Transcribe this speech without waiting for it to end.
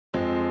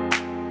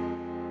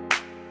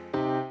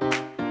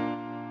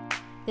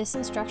This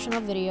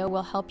instructional video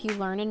will help you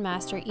learn and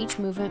master each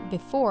movement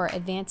before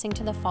advancing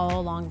to the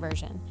follow-along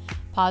version.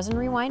 Pause and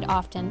rewind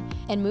often,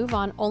 and move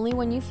on only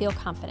when you feel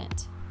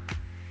confident.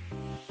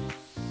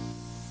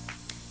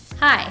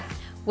 Hi,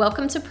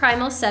 welcome to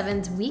Primal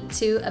 7's Week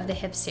 2 of the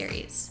Hip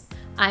Series.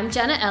 I'm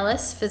Jenna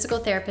Ellis, physical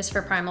therapist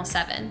for Primal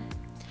 7.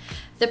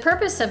 The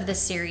purpose of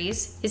this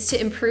series is to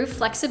improve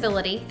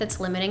flexibility that's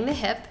limiting the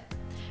hip,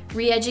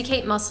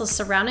 re-educate muscles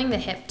surrounding the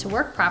hip to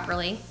work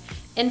properly,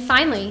 and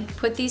finally,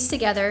 put these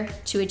together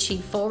to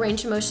achieve full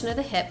range of motion of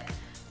the hip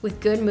with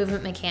good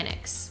movement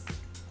mechanics.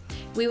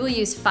 We will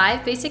use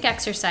 5 basic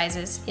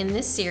exercises in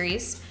this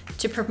series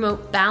to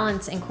promote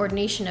balance and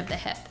coordination of the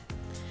hip.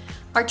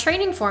 Our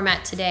training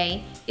format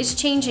today is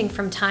changing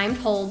from timed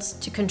holds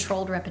to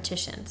controlled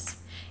repetitions,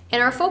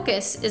 and our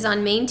focus is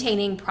on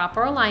maintaining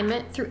proper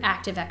alignment through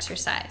active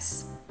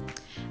exercise.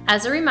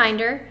 As a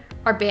reminder,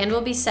 our band will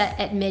be set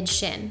at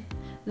mid-shin.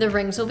 The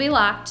rings will be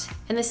locked,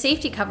 and the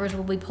safety covers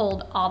will be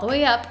pulled all the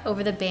way up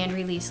over the band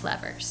release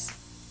levers.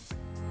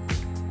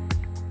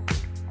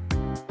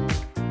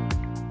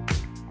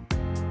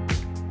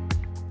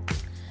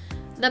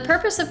 The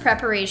purpose of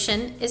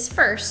preparation is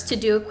first to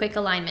do a quick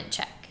alignment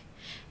check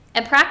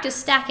and practice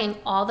stacking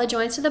all the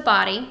joints of the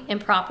body in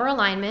proper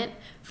alignment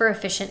for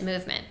efficient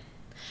movement.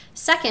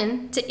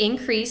 Second, to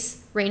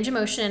increase range of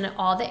motion in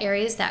all the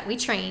areas that we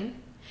train.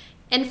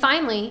 And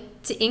finally,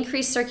 to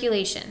increase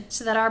circulation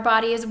so that our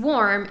body is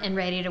warm and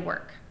ready to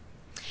work.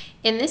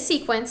 In this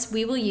sequence,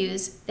 we will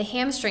use the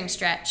hamstring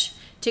stretch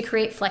to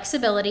create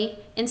flexibility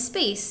and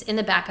space in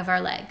the back of our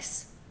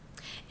legs.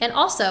 And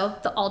also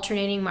the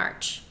alternating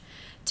march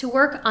to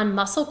work on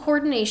muscle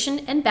coordination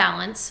and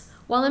balance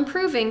while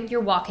improving your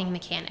walking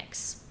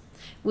mechanics.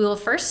 We will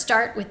first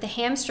start with the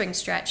hamstring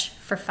stretch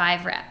for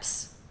 5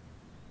 reps.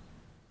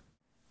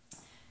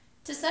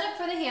 To set up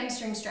for the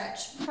hamstring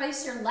stretch,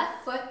 place your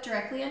left foot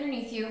directly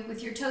underneath you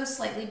with your toes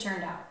slightly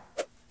turned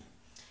out.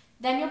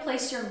 Then you'll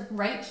place your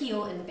right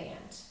heel in the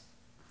band.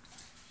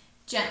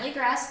 Gently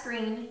grasp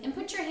green and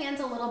put your hands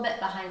a little bit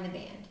behind the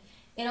band.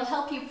 It'll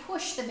help you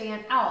push the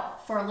band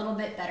out for a little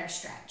bit better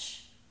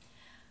stretch.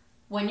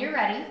 When you're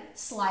ready,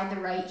 slide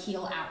the right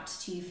heel out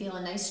till you feel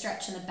a nice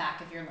stretch in the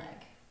back of your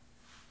leg.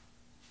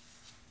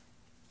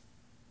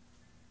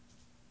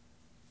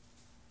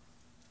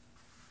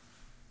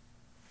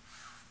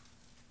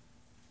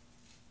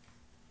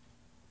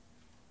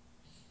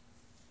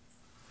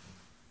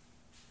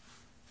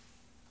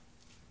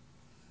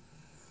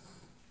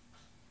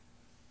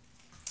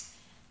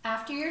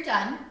 After you're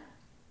done,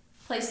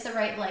 place the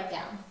right leg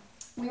down.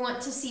 We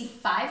want to see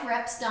 5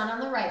 reps done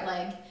on the right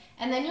leg,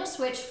 and then you'll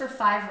switch for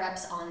 5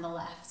 reps on the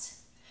left.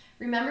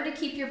 Remember to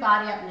keep your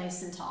body up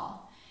nice and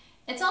tall.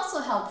 It's also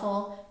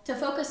helpful to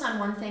focus on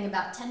one thing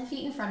about 10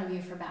 feet in front of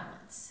you for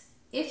balance.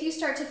 If you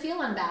start to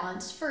feel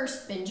unbalanced,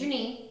 first bend your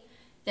knee,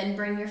 then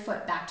bring your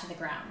foot back to the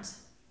ground.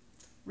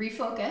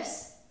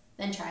 Refocus,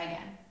 then try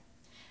again.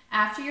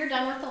 After you're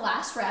done with the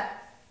last rep,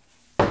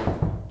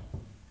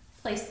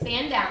 place the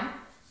band down.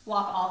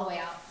 Walk all the way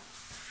out.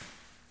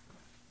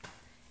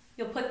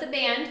 You'll put the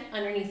band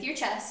underneath your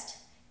chest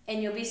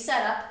and you'll be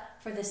set up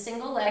for the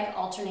single leg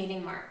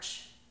alternating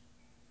march.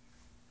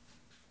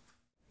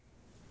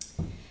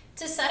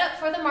 To set up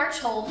for the march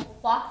hold,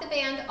 walk the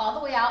band all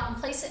the way out and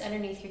place it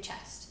underneath your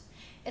chest.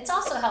 It's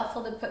also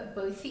helpful to put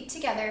both feet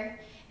together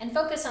and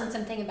focus on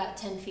something about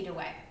 10 feet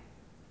away.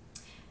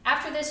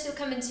 After this, you'll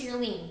come into your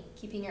lean,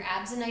 keeping your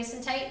abs nice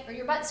and tight or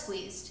your butt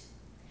squeezed.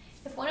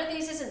 If one of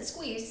these isn't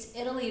squeezed,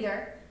 it'll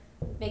either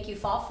make you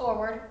fall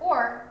forward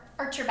or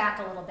arch your back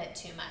a little bit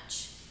too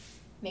much.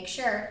 Make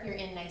sure you're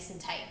in nice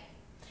and tight.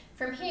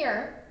 From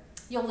here,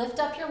 you'll lift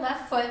up your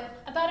left foot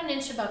about 1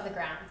 inch above the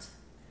ground.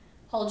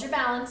 Hold your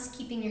balance,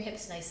 keeping your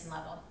hips nice and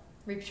level.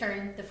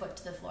 Return the foot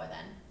to the floor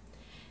then.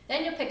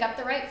 Then you'll pick up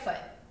the right foot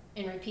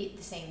and repeat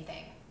the same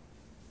thing.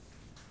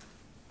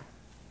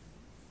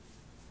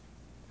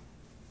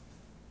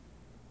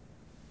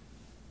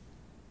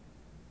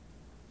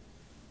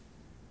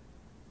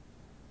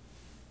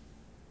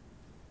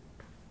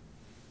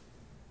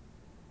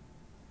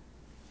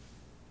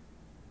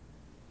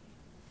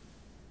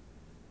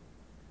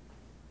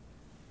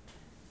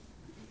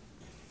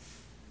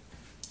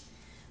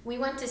 We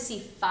want to see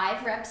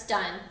 5 reps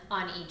done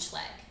on each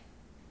leg.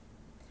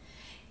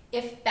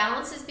 If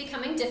balance is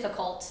becoming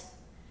difficult,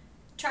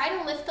 try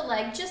to lift the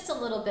leg just a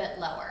little bit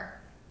lower.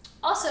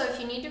 Also, if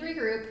you need to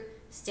regroup,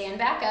 stand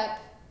back up,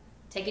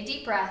 take a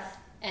deep breath,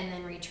 and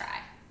then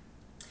retry.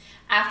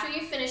 After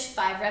you finish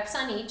 5 reps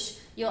on each,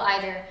 you'll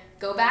either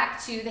go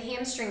back to the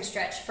hamstring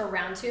stretch for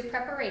round 2 of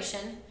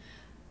preparation,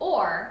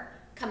 or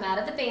come out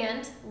of the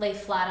band, lay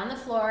flat on the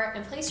floor,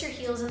 and place your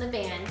heels in the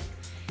band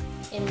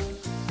in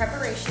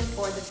preparation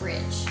for the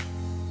bridge.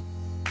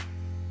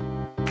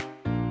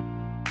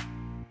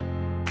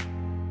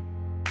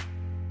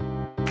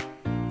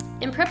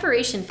 In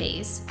preparation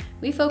phase,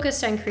 we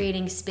focused on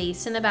creating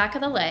space in the back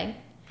of the leg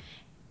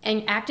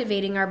and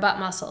activating our butt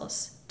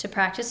muscles to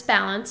practice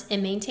balance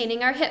and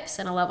maintaining our hips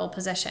in a level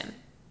position.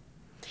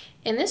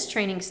 In this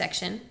training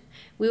section,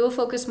 we will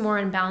focus more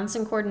on balance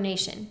and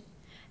coordination,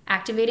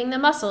 activating the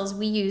muscles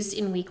we used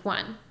in week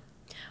 1.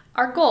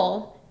 Our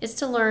goal is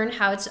to learn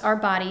how our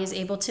body is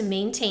able to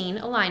maintain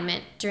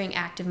alignment during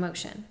active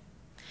motion.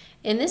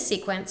 In this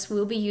sequence, we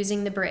will be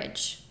using the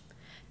bridge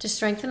to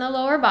strengthen the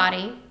lower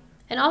body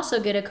and also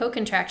get a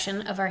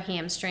co-contraction of our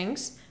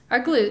hamstrings,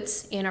 our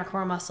glutes, and our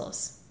core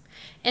muscles.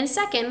 And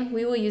second,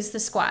 we will use the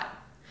squat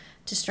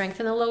to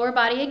strengthen the lower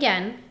body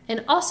again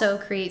and also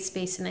create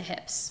space in the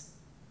hips.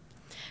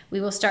 We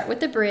will start with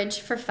the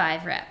bridge for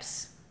 5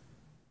 reps.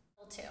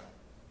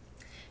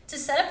 To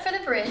set up for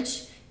the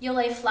bridge, you'll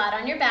lay flat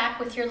on your back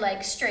with your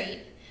legs straight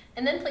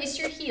and then place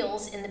your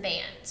heels in the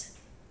band.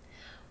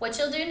 What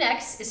you'll do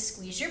next is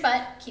squeeze your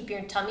butt, keep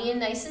your tummy in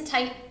nice and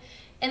tight,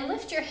 and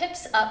lift your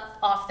hips up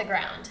off the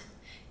ground.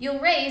 You'll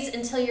raise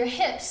until your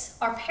hips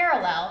are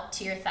parallel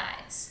to your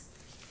thighs.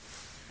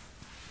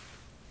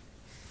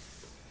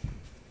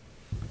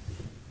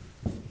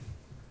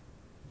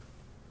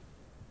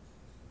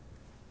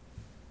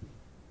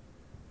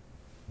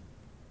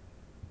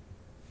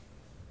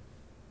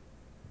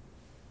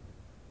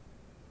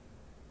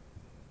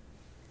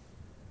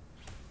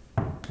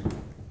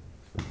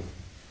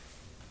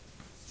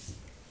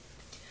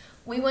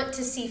 We want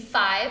to see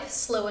 5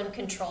 slow and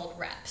controlled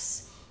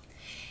reps.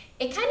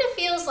 It kind of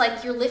feels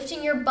like you're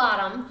lifting your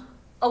bottom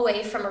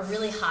away from a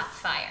really hot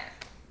fire.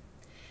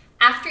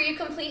 After you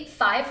complete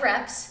 5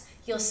 reps,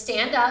 you'll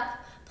stand up,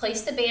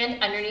 place the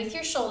band underneath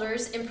your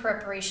shoulders in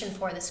preparation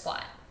for the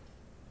squat.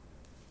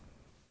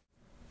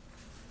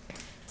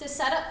 To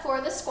set up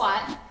for the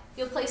squat,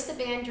 you'll place the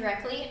band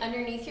directly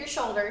underneath your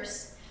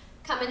shoulders,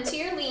 come into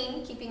your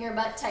lean, keeping your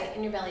butt tight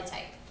and your belly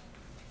tight.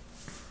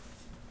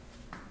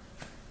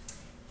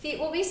 Feet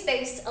will be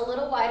spaced a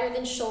little wider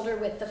than shoulder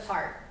width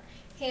apart.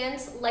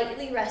 Hands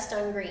lightly rest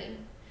on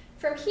green.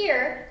 From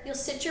here, you'll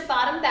sit your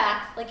bottom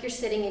back like you're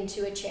sitting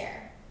into a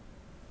chair.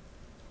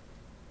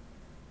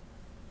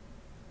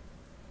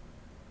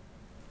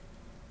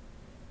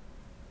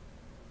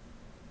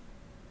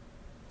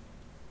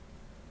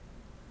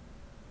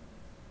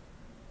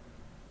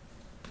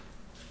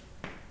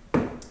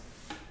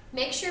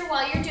 Make sure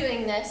while you're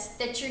doing this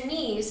that your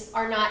knees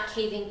are not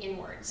caving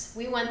inwards.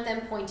 We want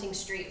them pointing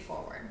straight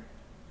forward.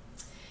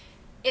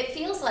 It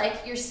feels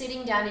like you're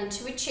sitting down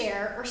into a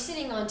chair or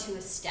sitting onto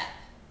a step.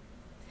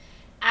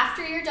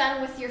 After you're done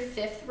with your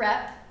 5th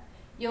rep,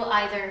 you'll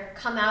either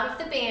come out of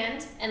the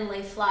band and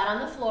lay flat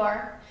on the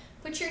floor,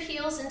 put your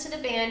heels into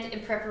the band in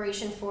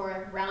preparation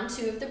for round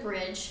 2 of the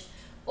bridge,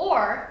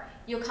 or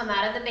you'll come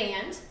out of the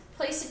band,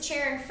 place a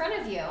chair in front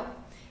of you,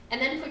 and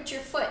then put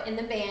your foot in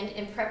the band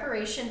in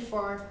preparation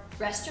for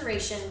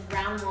restoration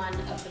round 1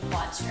 of the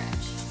quad stretch.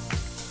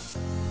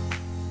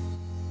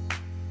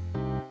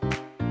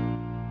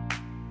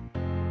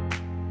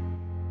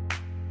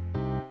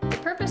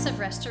 The purpose of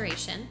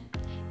restoration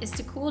is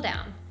to cool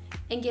down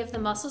and give the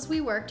muscles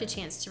we worked a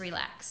chance to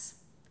relax.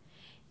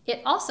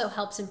 It also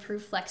helps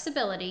improve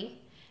flexibility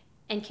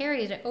and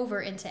carry it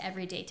over into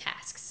everyday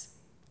tasks.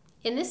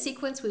 In this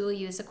sequence, we will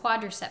use a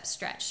quadricep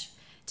stretch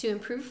to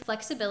improve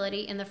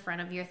flexibility in the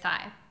front of your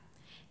thigh.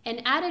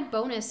 An added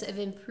bonus of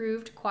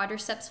improved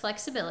quadriceps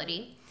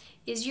flexibility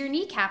is your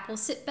kneecap will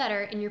sit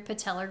better in your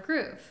patellar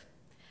groove,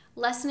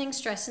 lessening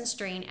stress and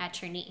strain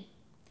at your knee.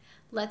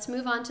 Let's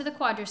move on to the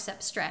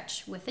quadricep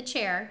stretch with a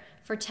chair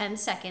for 10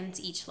 seconds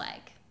each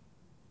leg.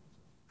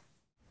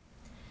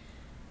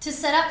 To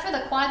set up for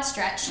the quad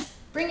stretch,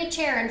 bring a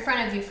chair in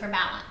front of you for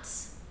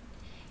balance.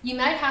 You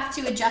might have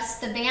to adjust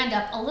the band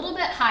up a little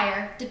bit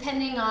higher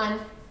depending on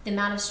the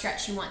amount of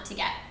stretch you want to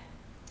get.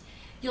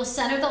 You'll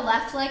center the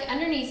left leg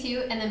underneath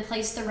you and then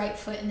place the right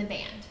foot in the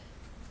band.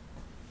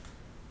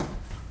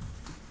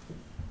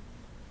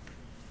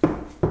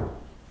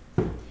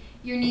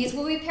 Your knees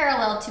will be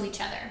parallel to each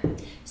other.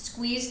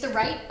 Squeeze the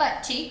right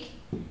butt cheek,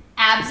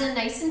 abs in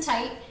nice and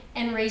tight,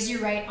 and raise your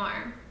right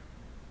arm.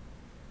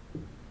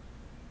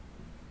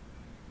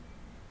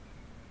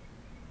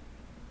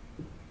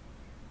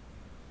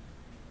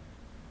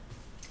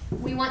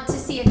 We want to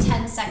see a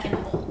 10-second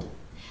hold.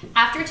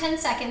 After 10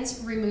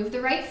 seconds, remove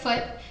the right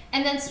foot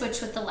and then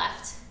switch with the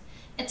left.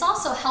 It's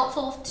also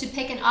helpful to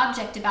pick an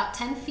object about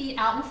 10 feet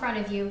out in front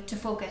of you to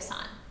focus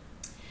on.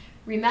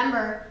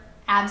 Remember,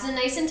 abs in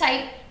nice and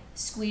tight,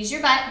 squeeze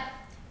your butt,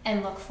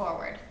 and look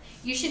forward.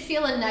 You should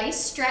feel a nice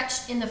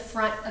stretch in the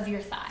front of your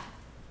thigh.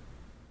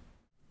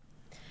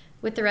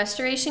 With the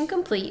restoration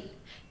complete,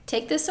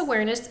 take this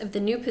awareness of the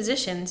new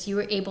positions you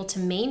were able to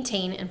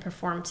maintain and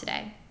perform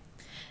today.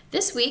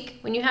 This week,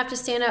 when you have to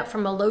stand up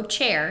from a low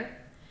chair,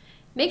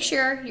 make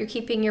sure you're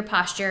keeping your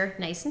posture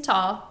nice and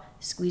tall,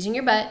 squeezing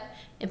your butt,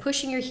 and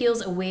pushing your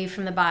heels away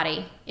from the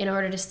body in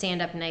order to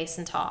stand up nice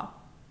and tall.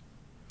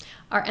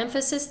 Our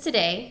emphasis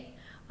today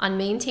on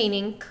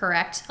maintaining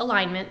correct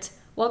alignment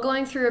while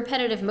going through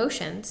repetitive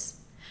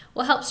motions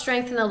will help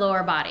strengthen the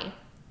lower body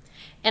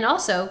and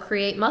also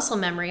create muscle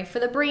memory for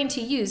the brain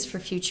to use for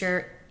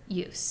future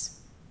use.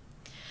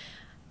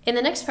 In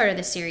the next part of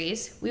the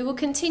series, we will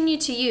continue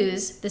to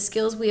use the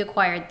skills we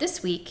acquired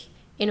this week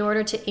in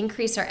order to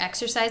increase our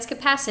exercise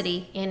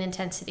capacity and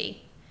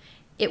intensity.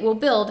 It will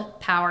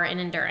build power and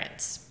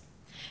endurance.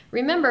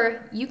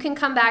 Remember, you can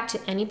come back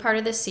to any part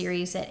of this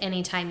series at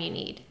any time you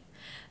need.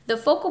 The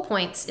focal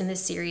points in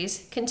this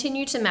series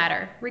continue to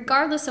matter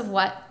regardless of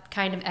what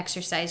kind of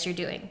exercise you're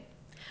doing,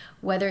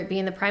 whether it be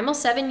in the Primal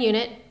 7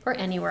 unit or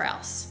anywhere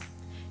else.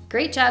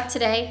 Great job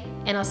today,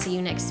 and I'll see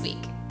you next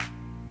week.